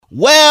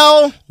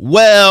Well.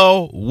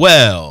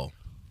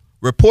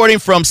 Reporting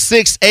from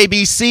 6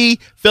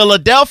 ABC,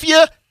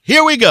 Philadelphia,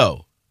 here we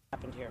go.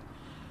 Happened here.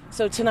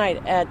 So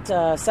tonight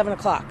at 7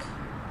 o'clock,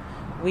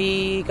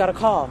 we got a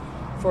call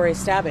for a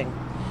stabbing.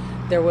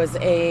 There was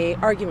a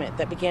argument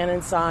that began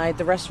inside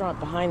the restaurant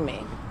behind me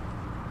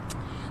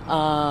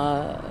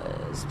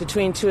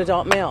between two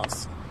adult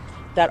males.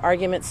 That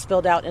argument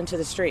spilled out into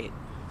the street.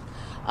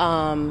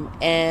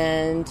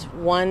 And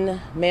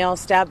one male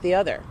stabbed the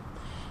other.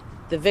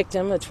 The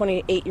victim, a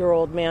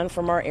 28-year-old man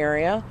from our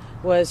area,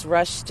 was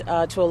rushed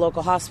to a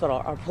local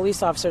hospital. Our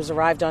police officers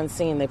arrived on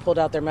scene. They pulled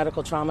out their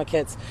medical trauma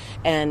kits,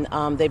 and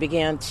they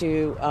began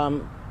to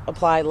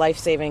apply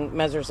life-saving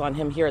measures on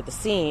him here at the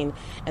scene,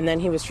 and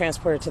then he was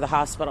transported to the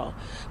hospital.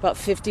 About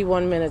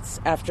 51 minutes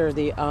after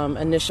the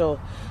initial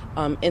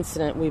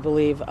incident, we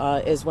believe,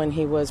 is when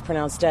he was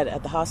pronounced dead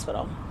at the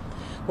hospital.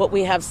 What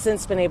we have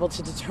since been able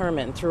to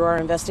determine through our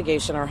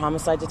investigation, our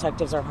homicide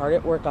detectives are hard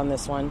at work on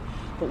this one,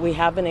 but we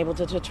have been able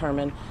to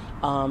determine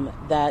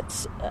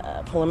that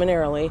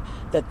preliminarily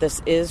that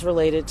this is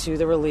related to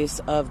the release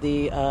of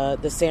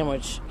the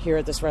sandwich here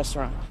at this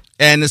restaurant.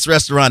 And this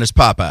restaurant is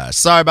Popeye.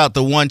 Sorry about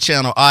the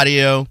one-channel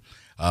audio,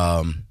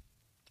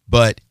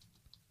 but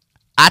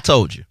I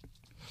told you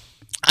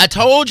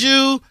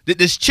that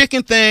this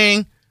chicken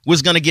thing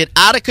was going to get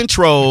out of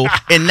control,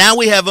 and now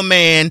we have a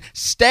man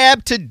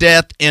stabbed to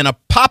death in a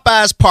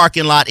Popeye's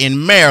parking lot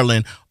in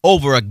Maryland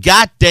over a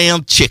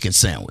goddamn chicken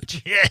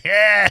sandwich.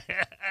 Yeah.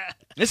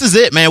 This is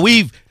it, man.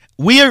 We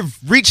have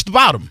reached the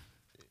bottom.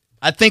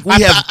 I think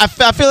we have. I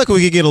feel like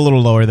we could get a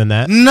little lower than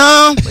that.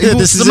 No,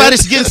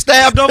 somebody's getting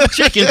stabbed over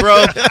chicken,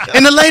 bro.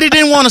 And the lady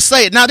didn't want to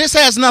say it. Now, this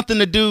has nothing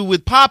to do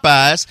with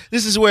Popeyes.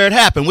 This is where it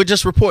happened. We're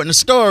just reporting the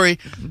story,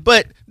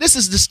 but this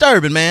is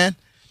disturbing, man.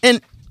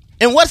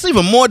 And what's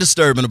even more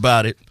disturbing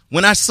about it,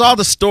 when I saw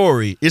the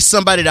story, is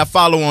somebody that I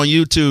follow on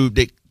YouTube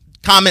that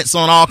comments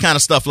on all kind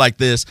of stuff like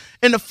this.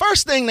 And the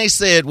first thing they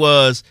said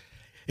was,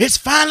 it's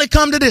finally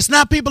come to this.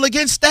 Now people are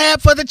getting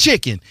stabbed for the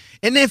chicken.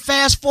 And then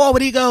fast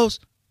forward, he goes,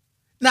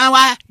 now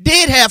I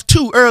did have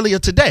two earlier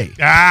today.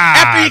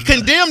 After he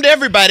condemned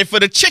everybody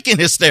for the chicken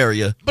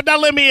hysteria. But now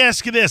let me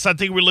ask you this. I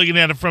think we're looking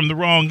at it from the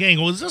wrong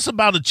angle. Is this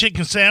about a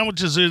chicken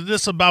sandwich, or is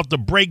this about the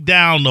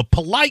breakdown of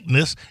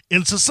politeness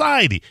in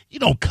society? You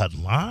don't cut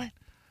in line.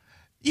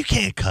 You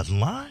can't cut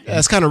in line. Yeah,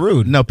 that's kind of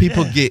rude. No,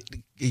 people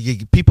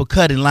people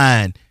cut in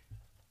line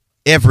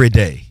every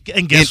day.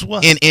 And guess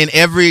what? In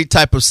every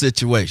type of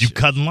situation. You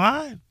cut in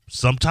line.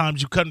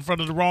 Sometimes you cut in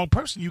front of the wrong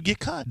person, you get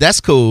cut. That's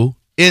cool.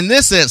 In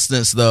this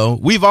instance, though,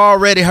 we've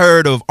already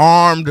heard of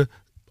armed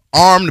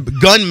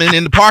gunmen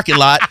in the parking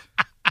lot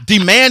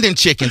demanding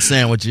chicken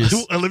sandwiches.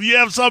 Well, if you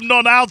have something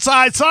on the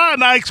outside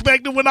sign, I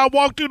expect it when I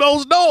walk through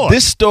those doors.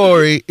 This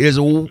story is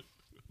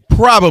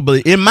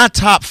probably in my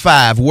top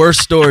 5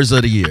 worst stories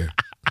of the year.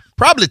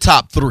 Probably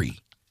top 3.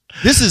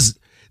 This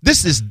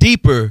is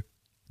deeper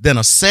than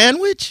a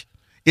sandwich.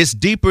 It's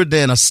deeper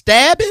than a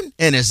stabbing,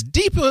 and it's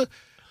deeper.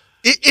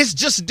 It's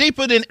just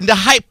deeper than the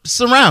hype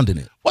surrounding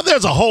it. Well,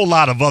 there's a whole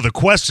lot of other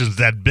questions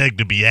that beg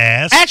to be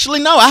asked. Actually,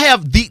 no.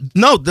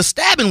 The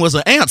stabbing was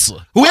an answer.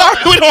 We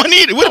don't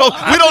need it. We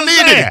don't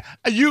need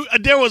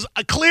it. There was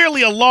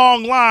clearly a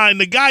long line.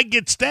 The guy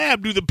gets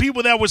stabbed. Do the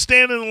people that were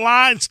standing in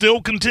line still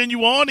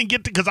continue on and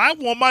get because I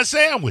want my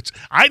sandwich?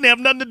 I didn't have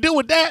nothing to do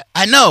with that.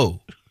 I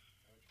know,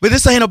 but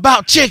this ain't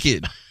about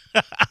chicken.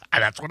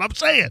 That's what I'm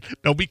saying.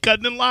 Don't be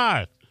cutting in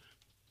line.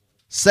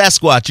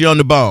 Sasquatch, you're on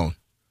the bone.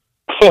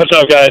 What's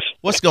up, guys?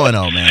 What's going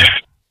on, man?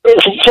 I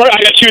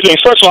got two things.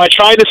 First of all, I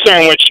tried the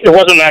sandwich. It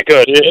wasn't that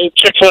good.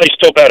 Chick-fil-A is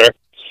still better.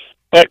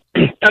 But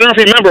I don't know if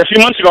you remember, a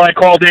few months ago I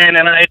called in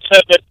and I had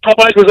said that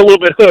Popeyes was a little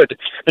bit hood.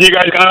 And you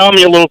guys got on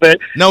me a little bit.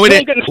 No, we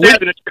didn't.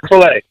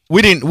 Chick-fil-A.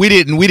 We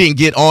didn't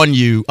get on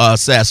you,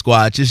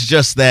 Sasquatch. It's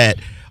just that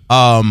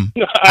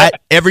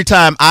every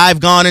time I've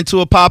gone into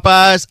a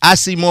Popeyes, I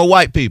see more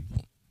white people.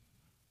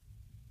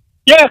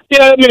 Yeah,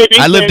 maybe.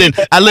 I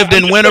lived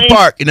in Winter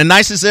Park, in the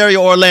nicest area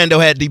of Orlando,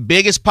 had the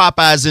biggest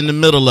Popeyes in the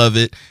middle of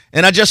it,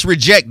 and I just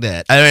reject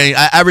that. I mean,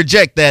 I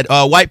reject that.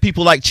 White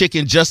people like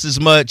chicken just as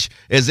much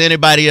as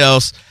anybody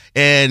else,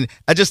 and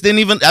I just didn't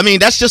even. I mean,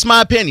 that's just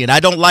my opinion. I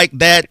don't like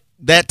that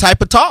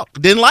type of talk.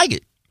 Didn't like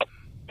it.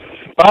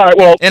 All right,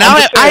 well, and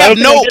I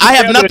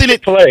have nothing.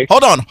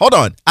 Hold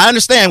on. I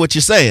understand what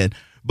you're saying,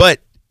 but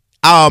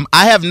I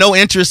have no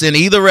interest in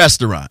either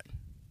restaurant.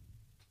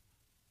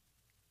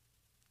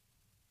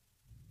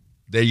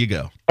 There you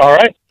go. All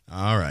right.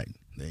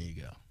 There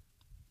you go.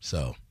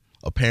 So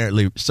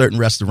apparently certain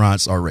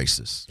restaurants are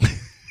racist.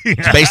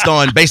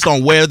 It's based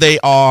on where they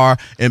are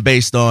and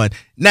based on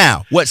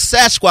now what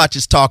Sasquatch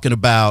is talking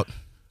about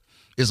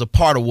is a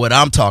part of what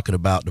I'm talking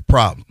about, the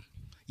problem.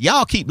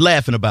 Y'all keep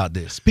laughing about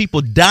this.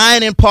 People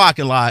dying in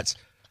parking lots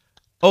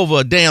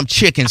over a damn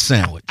chicken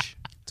sandwich.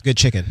 It's good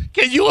chicken.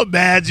 Can you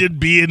imagine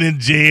being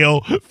in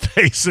jail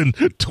facing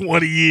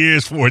 20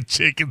 years for a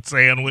chicken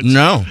sandwich?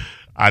 No.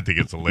 I think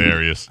it's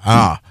hilarious.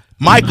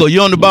 Michael,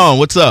 you on the bone.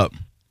 What's up?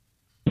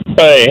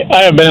 Hey,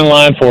 I have been in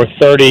line for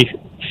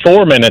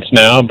 34 minutes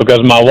now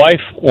because my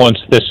wife wants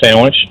this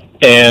sandwich,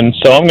 And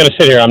so I'm going to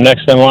sit here. I'm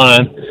next in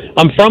line.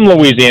 I'm from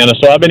Louisiana,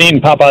 so I've been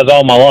eating Popeyes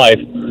all my life.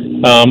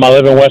 I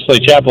live in Wesley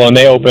Chapel, and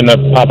they opened up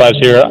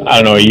Popeyes here,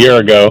 I don't know, a year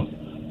ago.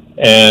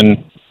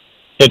 And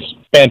it's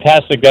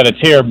fantastic that it's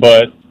here,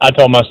 but I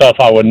told myself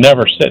I would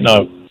never sit in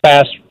a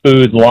fast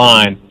food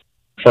line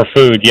for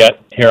food, yet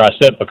here I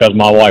sit because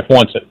my wife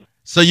wants it.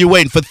 So you're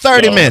waiting for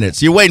 30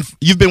 minutes.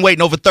 You've been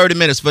waiting over 30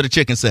 minutes for the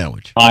chicken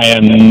sandwich. I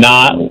am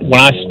not. When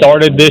I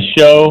started this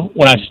show,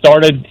 when I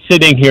started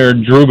sitting here,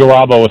 Drew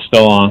Garabo was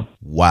still on.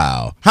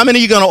 Wow. How many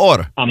are you going to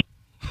order?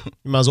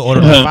 You might as well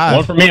order 5.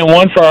 One for me and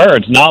one for her.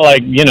 It's not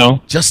like,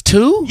 Just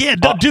 2? Yeah,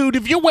 dude,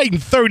 if you're waiting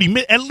 30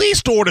 minutes, at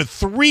least order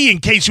 3 in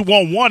case you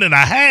want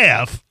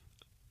 1.5.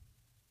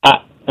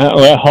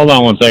 Well, hold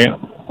on one second.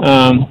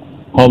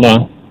 Hold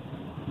on.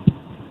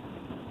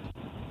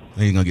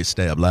 You're going to get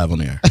stabbed live on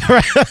the air.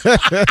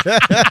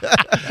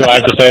 Do I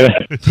have to say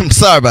that? I'm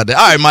sorry about that.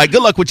 All right, Mike,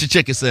 good luck with your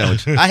chicken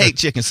sandwich. I hate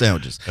chicken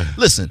sandwiches.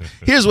 Listen,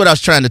 here's what I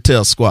was trying to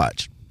tell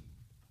Squatch.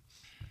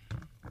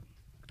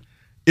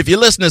 If you're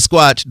listening,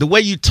 Squatch, the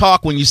way you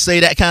talk when you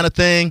say that kind of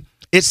thing,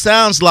 it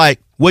sounds like,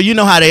 well, you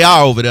know how they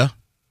are over there.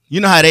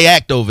 You know how they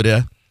act over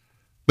there.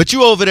 But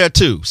you over there,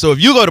 too. So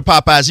if you go to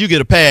Popeyes, you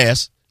get a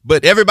pass.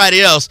 But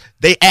everybody else,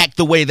 they act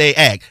the way they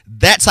act.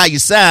 That's how you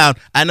sound.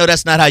 I know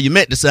that's not how you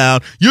meant to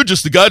sound. You're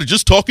just the guy that's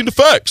just talking the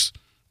facts.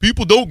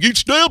 People don't get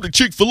stabbed at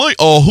Chick-fil-A.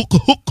 Oh, hook.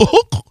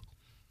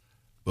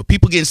 But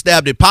people getting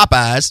stabbed at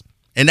Popeyes,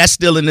 and that's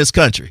still in this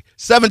country.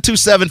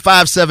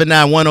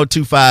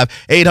 727-579-1025,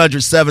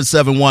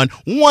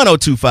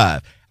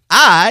 800-771-1025.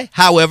 I,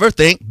 however,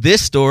 think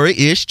this story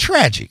is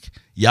tragic.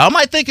 Y'all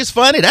might think it's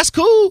funny. That's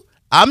cool.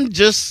 I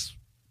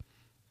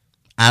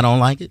don't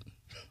like it.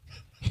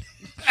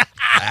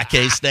 I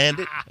can't stand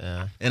it,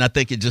 and I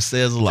think it just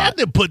says a lot. Had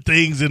to put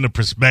things into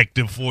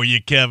perspective for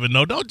you, Kevin.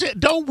 No,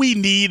 don't we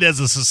need as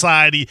a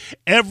society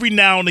every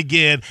now and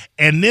again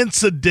an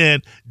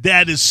incident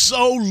that is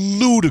so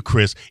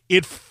ludicrous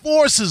it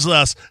forces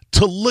us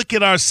to look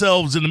at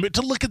ourselves in the mirror,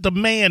 to look at the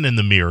man in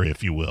the mirror,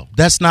 if you will.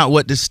 That's not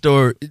what this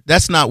story.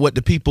 That's not what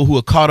the people who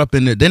are caught up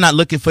in it. They're not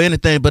looking for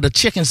anything but a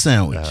chicken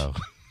sandwich. No.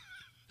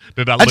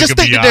 They're not I looking just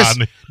think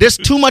beyond. that there's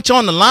too much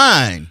on the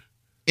line.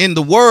 In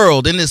the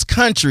world, in this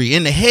country,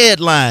 in the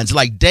headlines,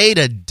 like day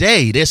to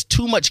day, there's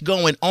too much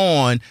going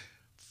on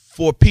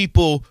for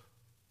people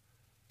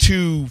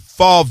to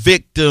fall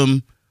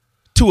victim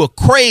to a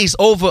craze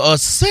over a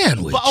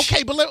sandwich. But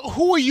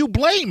who are you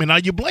blaming? Are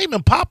you blaming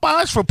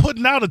Popeyes for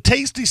putting out a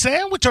tasty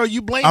sandwich, or are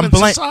you blaming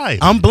society?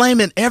 I'm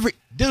blaming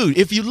dude.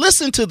 If you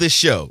listen to this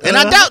show, and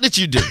I doubt that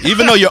you do,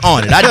 even though you're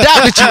on it, I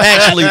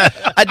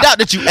doubt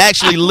that you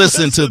actually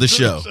listen to the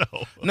show.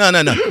 No.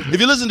 If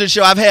you listen to the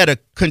show, I've had a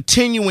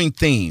continuing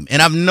theme,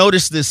 and I've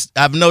noticed this.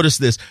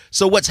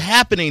 So what's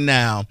happening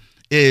now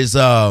is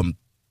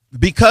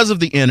because of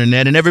the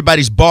internet and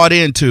everybody's bought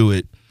into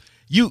it.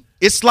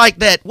 It's like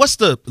that. What's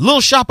the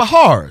Little Shop of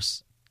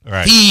Horrors?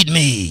 Right. Feed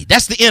me.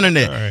 That's the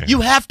internet. Right.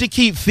 You have to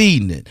keep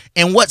feeding it.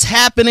 And what's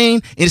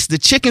happening, it's the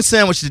chicken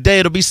sandwich today.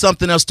 It'll be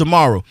something else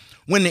tomorrow.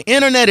 When the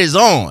internet is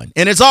on,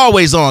 and it's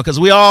always on because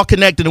we all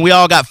connected and we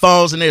all got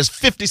phones, and there's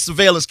 50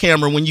 surveillance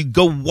camera when you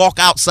go walk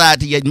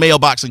outside to your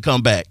mailbox and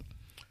come back.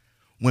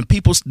 When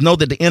people know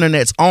that the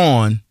internet's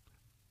on,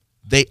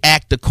 they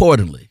act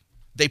accordingly.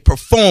 They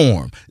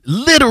perform,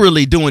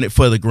 literally doing it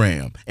for the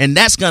gram. And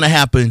that's going to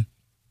happen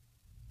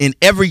in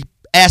every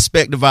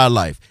aspect of our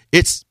life.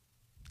 It's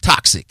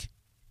toxic.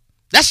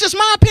 That's just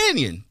my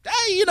opinion.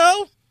 Hey,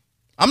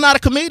 I'm not a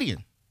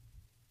comedian.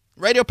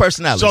 Radio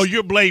personality. So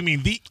you're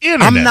blaming the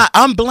internet.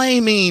 I'm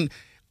blaming.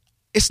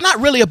 It's not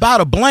really about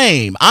a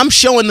blame. I'm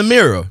showing the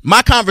mirror.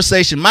 My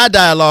conversation, my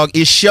dialogue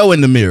is showing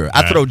the mirror.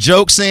 I throw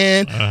jokes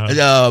in.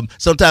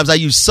 Sometimes I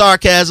use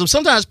sarcasm.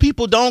 Sometimes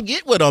people don't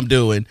get what I'm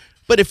doing.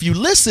 But if you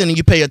listen and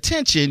you pay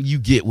attention, you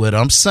get what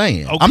I'm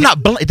saying. Okay. I'm not.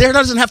 There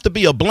doesn't have to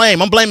be a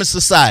blame. I'm blaming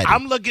society.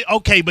 I'm blaming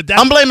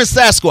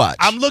Sasquatch.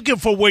 I'm looking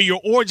for where your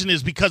origin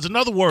is, because in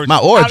other words, my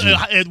origin,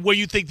 where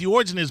you think the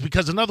origin is,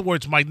 because in other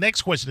words, my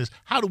next question is,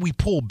 how do we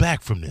pull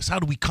back from this? How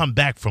do we come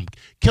back from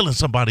killing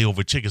somebody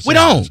over chicken sandwich? We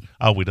don't.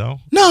 Oh, we don't?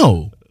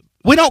 No,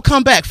 we don't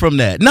come back from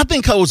that.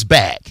 Nothing goes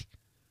back.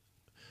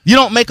 You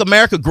don't make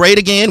America great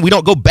again. We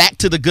don't go back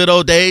to the good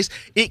old days.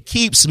 It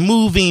keeps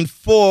moving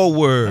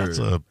forward. That's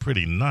a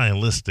pretty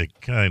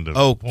nihilistic kind of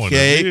point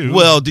of view.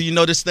 Well, do you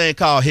know this thing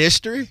called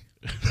history?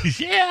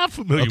 Yeah, I'm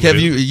familiar with it. Okay,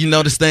 you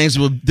notice things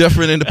were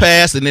different in the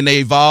past and then they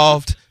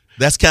evolved?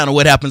 That's kind of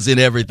what happens in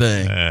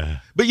everything.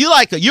 But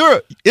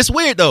it's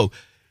weird though.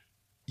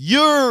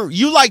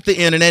 You like the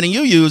internet and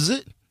you use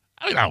it,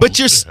 but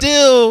you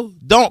still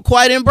don't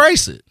quite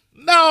embrace it.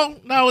 No,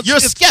 you're a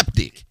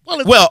skeptic.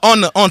 Well,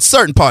 on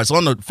certain parts,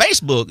 on the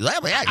Facebook,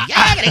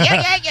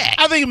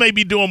 I think it may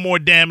be doing more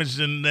damage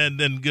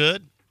than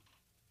good.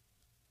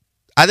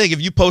 I think if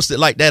you post it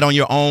like that on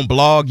your own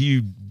blog,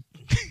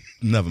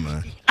 never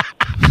mind.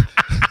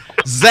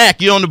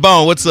 Zach, you on the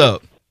bone? What's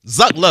up?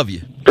 Zuck, love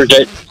you.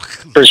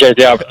 Appreciate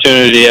the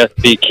opportunity,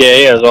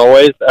 SBK, as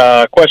always.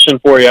 Question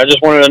for you. I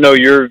just wanted to know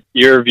your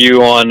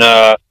view on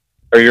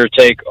or your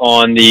take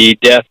on the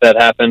death that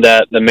happened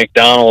at the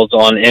McDonald's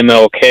on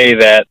MLK.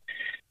 That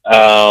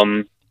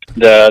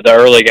the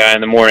early guy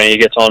in the morning, he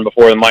gets on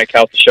before the Mike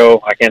Calta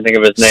show. I can't think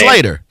of his name.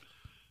 Slater.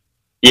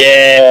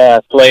 Yeah,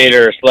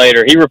 Slater.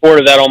 He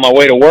reported that on my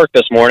way to work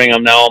this morning.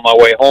 I'm now on my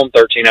way home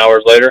 13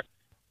 hours later.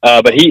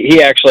 But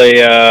he actually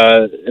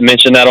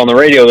mentioned that on the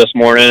radio this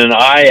morning, and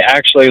I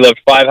actually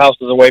lived 5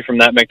 houses away from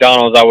that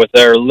McDonald's. I was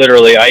there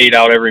literally. I eat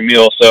out every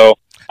meal, so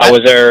I was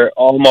there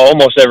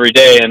almost every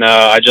day, and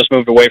I just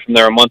moved away from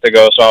there a month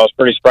ago, so I was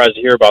pretty surprised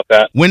to hear about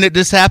that. When did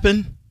this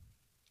happen?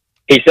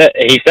 He said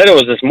it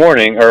was this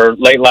morning or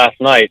late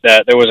last night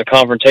that there was a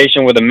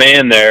confrontation with a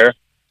man there.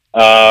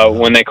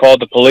 When they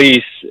called the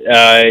police,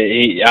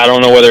 I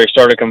don't know whether he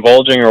started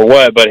convulsing or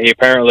what, but he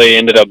apparently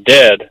ended up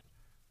dead.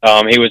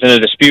 He was in a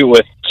dispute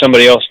with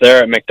somebody else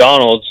there at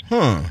McDonald's.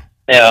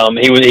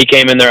 He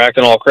came in there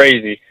acting all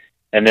crazy,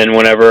 and then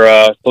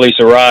whenever police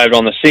arrived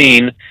on the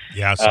scene,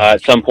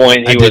 at some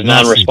point he was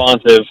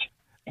non-responsive.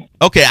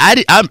 Okay,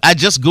 I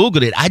just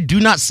Googled it. I do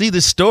not see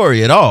this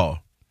story at all.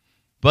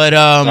 But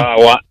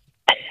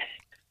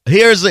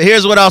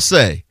here's what I'll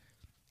say.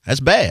 That's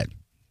bad.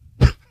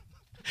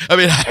 I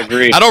mean,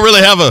 agreed. I don't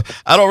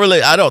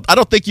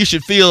think you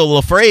should feel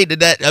afraid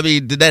did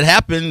that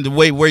happen the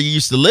way where you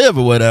used to live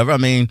or whatever. I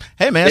mean,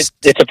 hey man, it's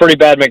a pretty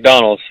bad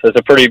McDonald's. It's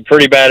a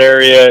pretty bad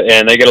area,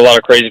 and they get a lot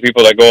of crazy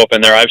people that go up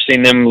in there. I've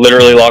seen them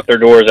literally lock their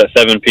doors at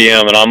 7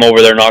 p.m. and I'm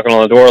over there knocking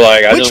on the door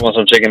like, I just want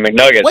some chicken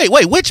McNuggets.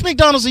 Wait, which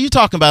McDonald's are you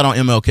talking about on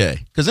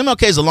MLK? Because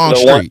MLK is a long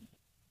street.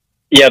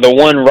 The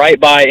one right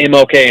by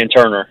MLK and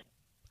Turner.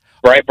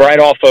 Right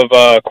off of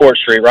Court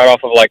Street, right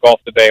off of off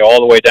the bay, all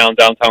the way down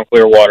downtown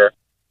Clearwater.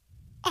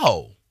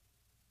 Oh,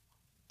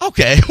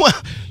 okay. Well,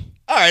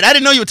 all right. I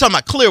didn't know you were talking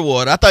about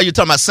Clearwater. I thought you were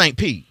talking about St.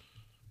 Pete.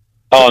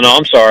 Oh, no,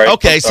 I'm sorry.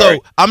 Okay,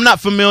 so I'm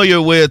not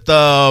familiar with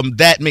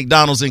that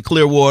McDonald's in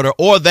Clearwater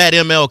or that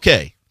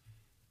MLK.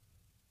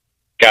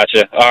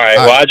 Gotcha. All right.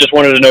 Well, I just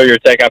wanted to know your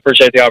take. I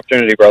appreciate the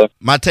opportunity, brother.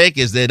 My take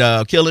is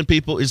that killing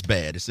people is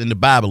bad. It's in the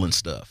Bible and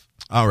stuff.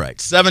 All right.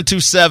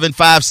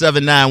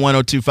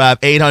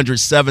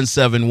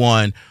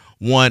 727-579-1025,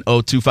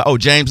 800-771-1025. Oh,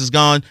 James is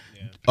gone?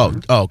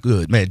 Oh,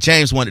 good, man.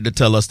 James wanted to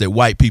tell us that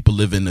white people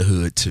live in the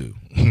hood too.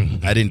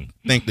 I didn't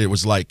think there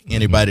was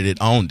anybody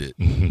that owned it.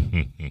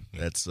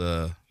 That's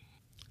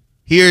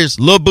here's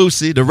Lil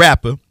Boosie, the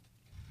rapper.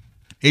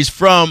 He's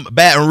from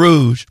Baton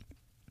Rouge.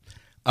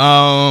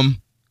 I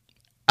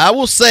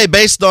will say,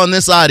 based on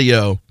this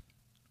audio,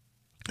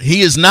 he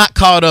is not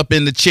caught up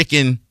in the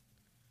chicken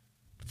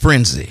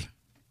frenzy.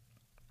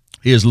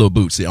 Here's Lil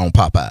Boosie on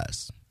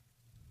Popeyes.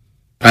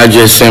 I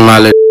just sent my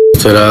little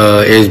to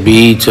the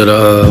SB to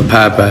the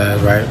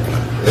Popeyes, right?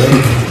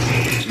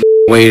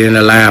 Waited in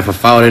the line for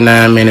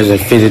 49 minutes and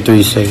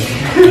 53 seconds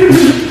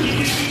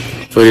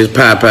for this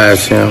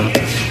Popeyes film.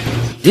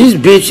 This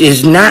bitch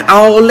is not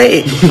all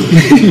that.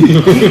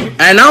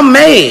 And I'm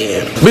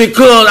mad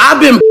because I've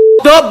been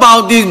up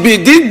about this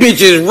bitch. This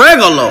bitch is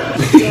regular.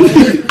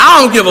 I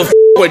don't give a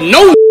what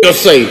no nigga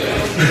say.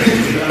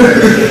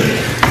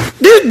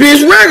 This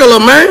bitch regular,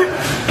 man.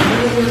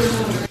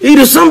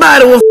 Either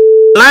somebody was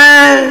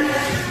lying,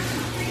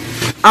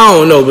 I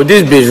don't know, but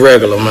this bitch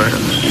regular, man.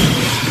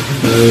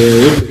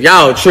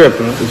 Y'all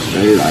tripping.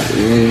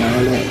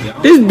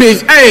 This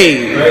bitch,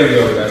 hey.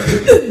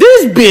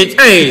 This bitch,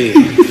 hey.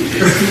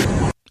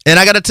 And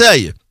I got to tell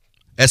you,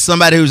 as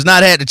somebody who's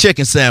not had the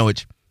chicken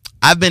sandwich,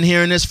 I've been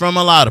hearing this from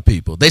a lot of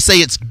people. They say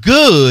it's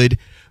good,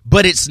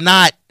 but it's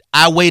not.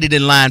 I waited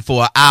in line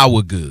for an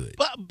hour good.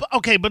 But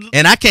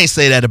and I can't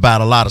say that about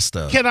a lot of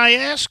stuff. Can I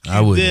ask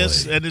you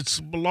this? And it's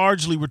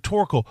largely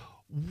rhetorical.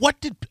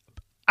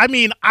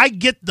 I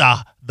get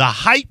the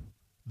hype,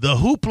 the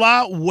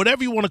hoopla,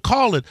 whatever you want to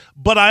call it,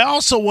 but I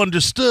also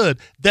understood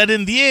that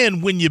in the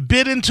end, when you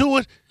bit into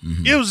it,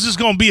 it was just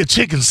going to be a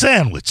chicken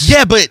sandwich.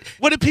 Yeah, but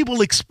what did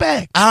people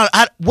expect?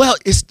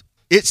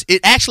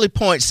 It actually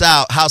points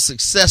out how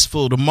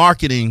successful the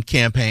marketing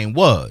campaign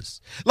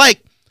was.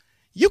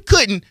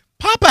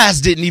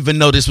 Popeyes didn't even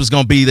know this was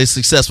going to be this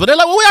successful. They're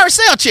like, well, we already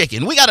sell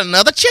chicken. We got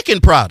another chicken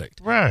product.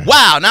 Right.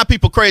 Wow, now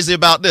people crazy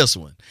about this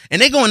one.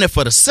 And they go in there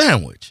for the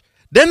sandwich.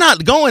 They're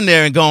not going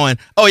there and going,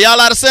 oh, y'all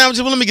out of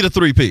sandwiches? Well, let me get a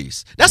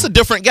 3-piece. That's a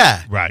different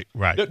guy. Right.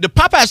 The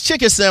Popeyes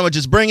chicken sandwich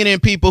is bringing in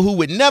people who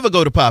would never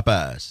go to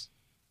Popeyes.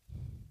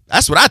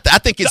 That's what I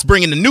think it's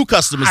bringing the new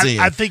customers in.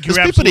 I think you're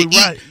absolutely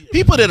right.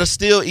 People that are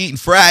still eating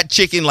fried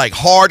chicken like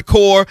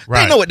hardcore,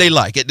 right. They know what they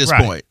like at this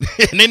point.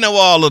 And they know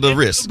all of the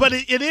risks. But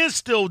it is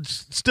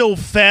still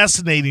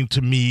fascinating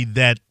to me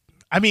that,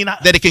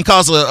 that it can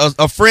cause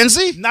a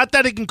frenzy? Not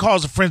that it can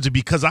cause a frenzy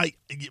because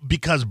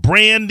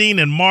branding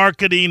and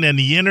marketing and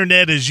the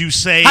internet, as you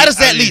say. How does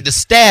that lead to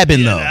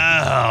stabbing, though?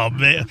 Oh,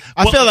 man.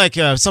 I feel like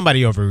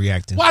somebody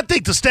overreacting. Well, I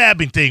think the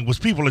stabbing thing was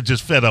people are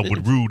just fed up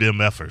with rude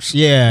MFers.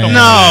 Yeah.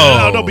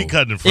 No, don't be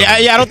cutting in front of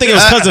me. I don't think it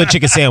was because of the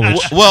chicken sandwich.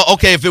 Well,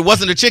 okay, if it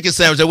wasn't a chicken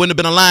sandwich, there wouldn't have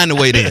been a line to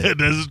wait in.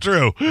 This is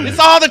true. It's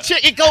all the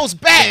chicken. It goes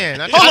back. Man,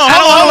 hold on.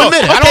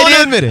 I don't want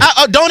to admit it.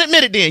 Don't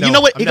admit it then. You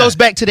know what? It goes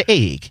back to the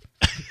egg.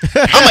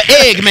 I'm an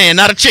egg man,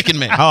 not a chicken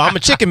man. Oh, I'm a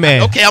chicken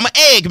man. Okay, I'm an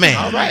egg man.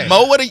 All right.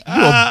 Mo, what are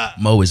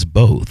you? Mo is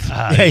both.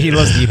 Yeah, he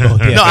loves to eat both.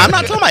 Yeah. No, I'm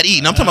not talking about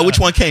eating. I'm talking about which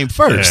one came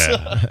first.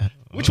 Yeah.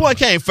 Which one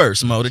came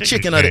first, Mo? The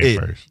chicken or the egg?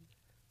 First.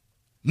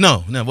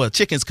 No. Well,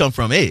 chickens come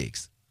from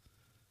eggs.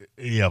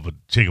 Yeah, but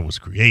chicken was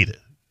created.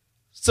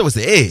 So it's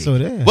the egg. So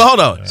it is. Well, hold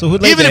on. So who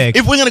laid even the egg?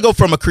 if we're gonna go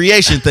from a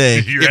creation thing,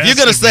 if you're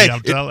gonna asking say, me,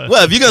 I'm telling.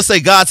 if you're gonna say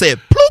God said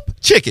ploop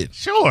chicken,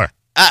 Sure.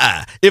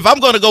 If I'm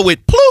gonna go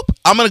with ploop,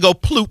 I'm gonna go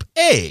ploop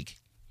egg.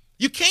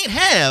 You can't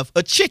have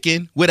a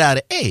chicken without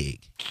an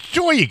egg.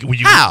 Sure,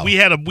 How? we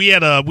had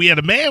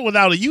a man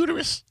without a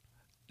uterus.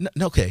 No,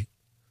 okay.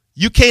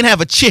 You can't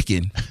have a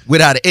chicken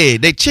without an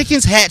egg.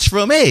 Chickens hatch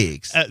from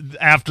eggs.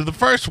 After the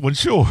first one,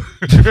 sure.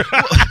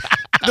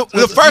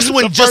 The first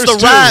one The just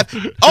first arrived.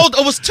 two. Oh,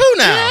 it was two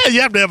now. Yeah,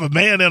 you have to have a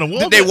man and a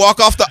woman. Did they walk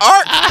off the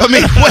ark? I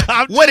mean,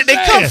 I'm where did just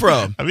they come saying.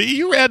 from? I mean,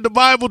 you read the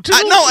Bible too.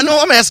 No,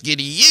 I'm asking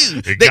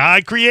you.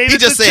 God created He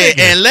just the said,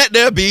 chicken. and let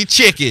there be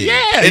chicken.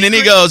 Yeah, And then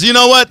he goes, you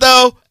know what,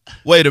 though?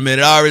 Wait a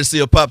minute. I already see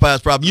a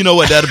Popeye's problem. You know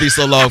what? That'll be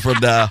so long from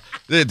now.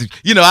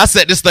 You know, I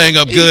set this thing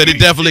up good. It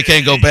definitely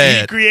can't go He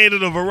bad.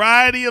 created a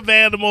variety of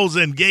animals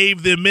and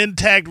gave them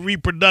intact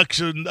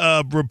reproductive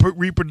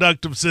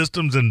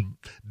systems, and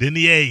then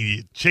the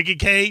egg. Chicken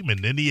came,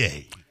 and then the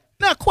egg.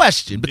 Now,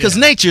 question, because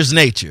nature's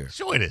nature.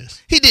 Sure it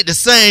is. He did the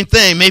same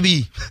thing,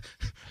 maybe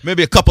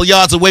a couple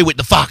yards away with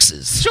the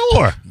foxes.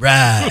 Sure.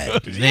 Right.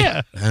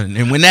 Yeah.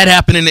 And when that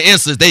happened in the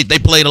instance, they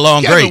played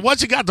along Yeah, great. but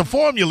once you got the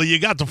formula, you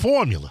got the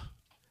formula.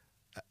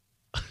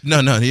 No,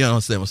 you don't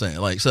understand what I'm saying.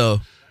 Like, so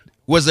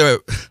was there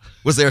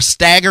a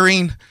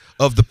staggering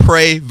of the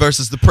prey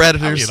versus the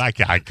predators? I mean,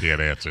 I can't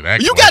answer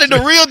that. You got into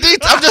real detail.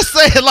 I'm just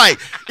saying, like,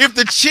 if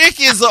the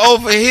chickens are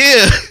over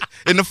here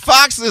and the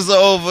foxes are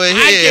over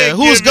here,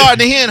 who's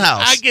guarding the hen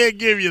house? I can't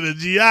give you the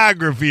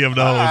geography of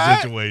the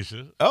whole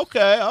situation.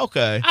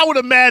 Okay. I would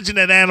imagine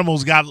that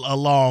animals got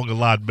along a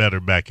lot better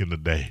back in the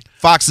day.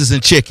 Foxes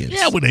and chickens.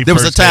 Yeah, when they there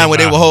was a first time came where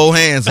they out. would hold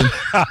hands. And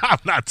I'm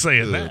not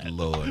saying Good that.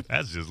 Lord.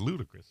 That's just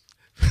ludicrous.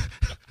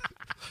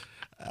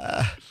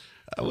 I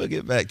will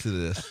get back to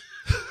this.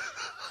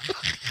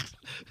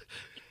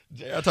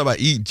 Jay, I'm talking about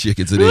eating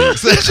chickens and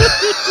eggs.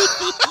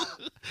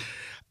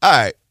 All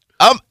right.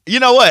 You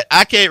know what?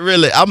 I can't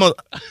really. I'm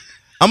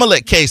gonna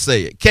let Kay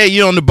say it. Kay,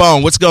 you on the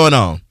bone. What's going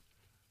on?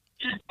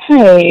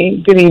 Hey,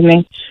 good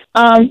evening.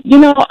 I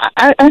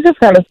just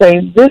got to say,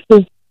 this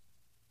is,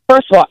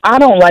 first of all, I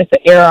don't like to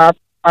air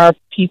our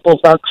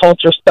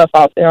culture stuff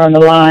out there on the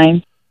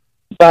line,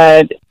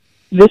 but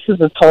this is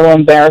a total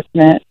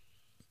embarrassment.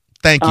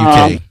 Thank you,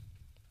 Kay.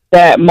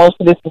 That most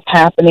of this is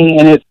happening,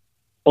 and it's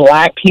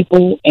black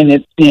people, and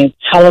it's being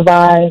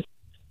televised.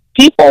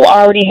 People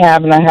already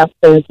have, and I have to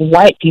say this,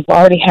 white people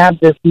already have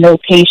this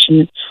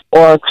notation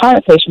or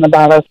connotation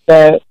about us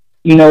that,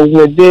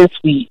 we're this,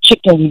 we eat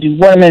chicken, we do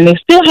women. They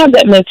still have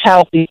that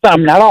mentality,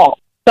 some, not all.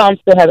 Some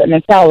still have that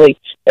mentality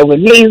that we're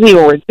lazy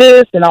or we're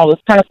this and all this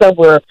kind of stuff.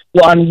 We're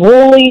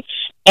unruly,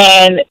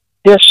 and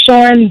they're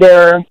showing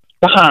their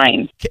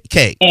behind.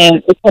 Kay.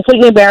 And it's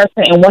completely embarrassing.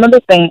 And one other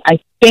thing, I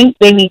think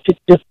they need to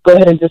just go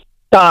ahead and just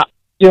stop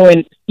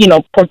doing,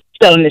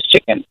 selling this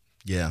chicken.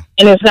 Yeah.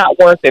 And it's not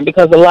worth it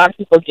because a lot of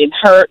people get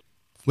hurt.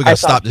 We got to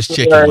stop this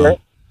chicken, Mom.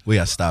 We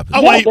got to stop it.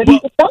 Oh, Yeah,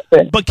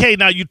 wait, but Kay,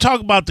 now you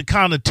talk about the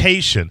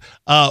connotation.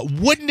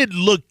 Wouldn't it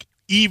look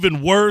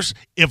even worse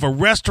if a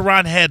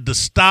restaurant had to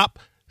stop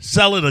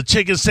selling a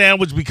chicken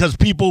sandwich because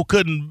people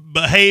couldn't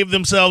behave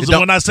themselves? And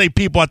when I say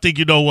people, I think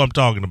you know who I'm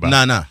talking about.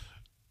 No.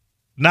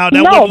 Now,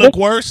 that wouldn't look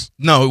worse?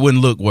 No, it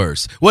wouldn't look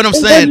worse. What I'm It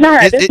saying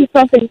does not. This is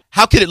something.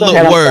 how could it Go look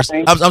ahead, I'm worse?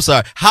 sorry. I'm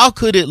sorry. How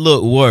could it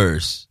look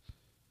worse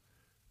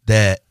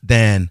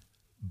than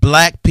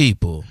black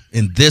people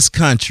in this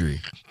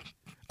country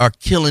are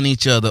killing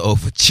each other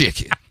over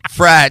chicken,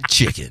 fried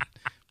chicken?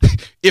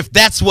 If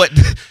that's what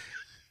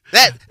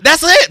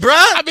that's it, bro.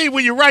 I mean,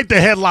 when you write the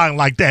headline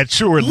like that,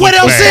 sure. It What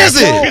looks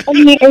else bad. is it? I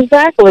mean,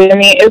 exactly. I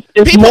mean, it's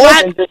People more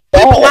I, than just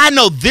people that. I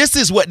know, this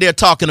is what they're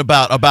talking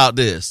about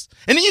this.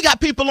 And then you got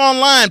people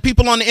online,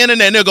 people on the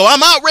internet, and they'll go,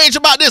 I'm outraged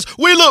about this.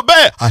 We look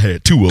bad. I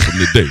had 2 of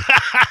them today.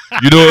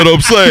 You know what I'm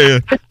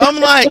saying? I'm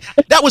like,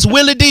 that was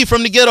Willie D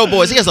from the Ghetto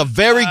Boys. He has a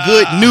very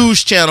good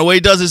news channel where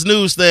he does his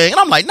news thing. And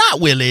I'm like, not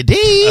Willie D.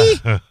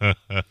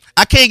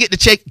 I can't get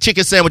the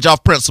chicken sandwich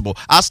off principle.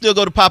 I'll still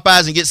go to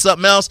Popeyes and get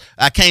something else.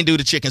 I can't do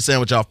the chicken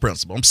sandwich off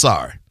principle. I'm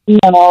sorry.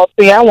 No,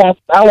 see, I won't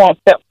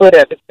step foot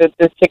at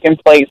this chicken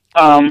place.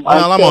 I'm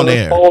on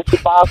there.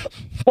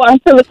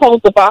 Until this whole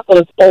debacle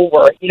is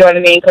over, you know what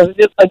I mean? Because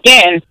just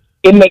again,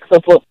 it makes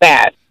us look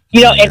bad,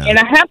 And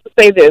I have to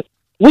say this: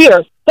 we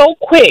are so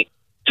quick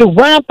to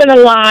run up in a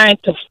line,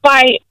 to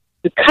fight,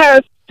 to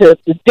curse, to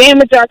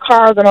damage our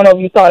cars. I don't know if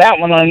you saw that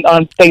one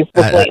on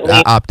Facebook lately.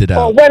 I opted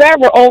out. Or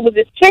whatever over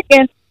this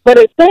chicken. But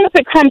as soon as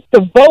it comes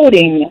to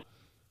voting,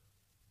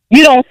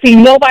 you don't see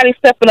nobody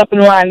stepping up in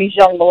line, these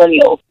young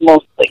millennials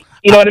mostly.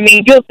 You know what I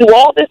mean? You'll do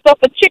all this stuff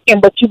for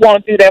chicken, but you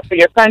won't do that for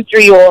your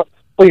country or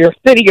for your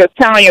city, your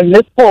town, your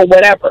municipal,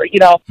 whatever, you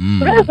know.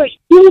 So that's a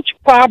huge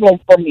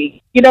problem for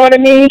me. You know what I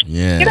mean?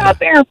 Yeah. Get out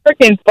there and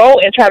freaking vote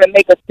and try to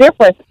make a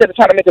difference instead of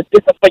trying to make a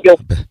difference for your.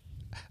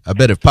 I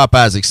bet if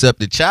Popeyes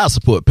accepted child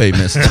support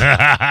payments. All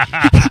right,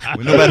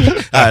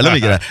 let me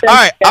get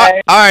out.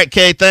 All right,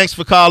 Kay, thanks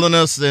for calling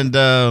us, and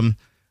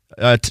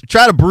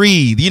try to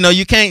breathe. You know,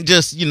 you can't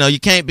just, you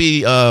can't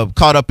be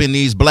caught up in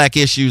these black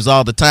issues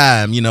all the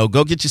time. You know,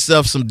 go get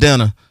yourself some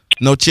dinner.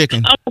 No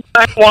chicken. I'm a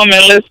black woman.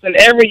 Listen,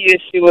 every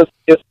issue is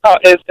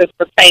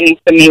pertaining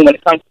to me when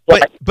it comes to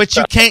black. But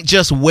you can't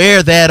just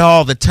wear that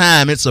all the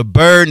time. It's a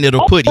burden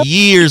that'll put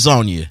years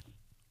on you.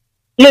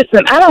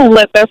 Listen, I don't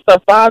let that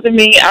stuff bother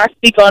me. I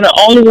speak on it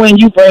only when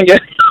you bring it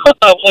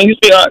up, when you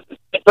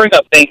bring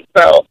up things.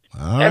 So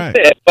that's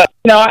it. But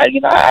I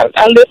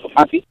live with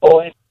my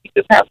people, and we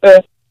just have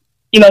to,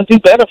 do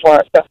better for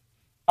ourselves.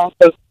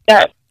 Because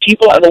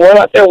people out the world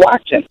out there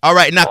watching. All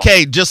right, now,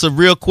 Kay, just a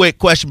real quick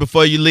question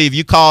before you leave.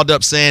 You called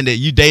up saying that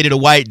you dated a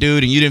white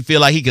dude and you didn't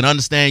feel like he can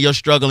understand your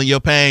struggle and your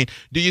pain.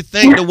 Do you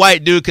think the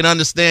white dude can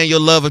understand your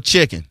love of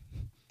chicken?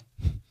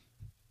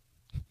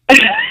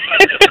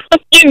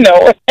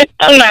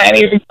 I'm not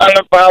even trying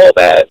to follow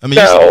that. I mean,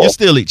 you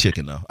still eat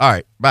chicken, though. All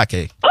right, bye,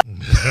 Kay.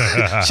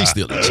 She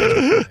still eat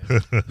chicken.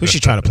 Who's she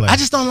trying to play? I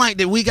just don't like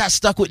that we got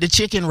stuck with the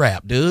chicken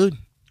rap, dude.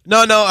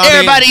 No.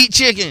 Everybody eat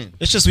chicken.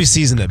 It's just we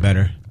season it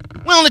better.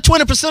 We're only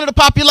 20% of the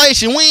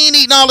population. We ain't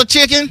eating all the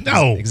chicken.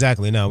 No.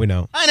 Exactly. No, we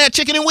know. I ain't had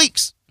chicken in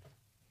weeks.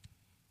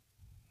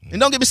 And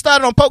don't get me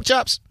started on pork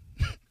chops.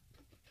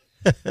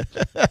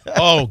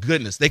 Oh,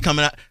 goodness. They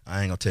coming out.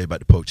 I ain't going to tell you about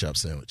the pork chop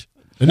sandwich.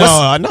 No,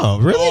 I know.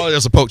 Really? Oh,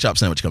 there's a pork chop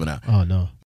sandwich coming out. Oh, no.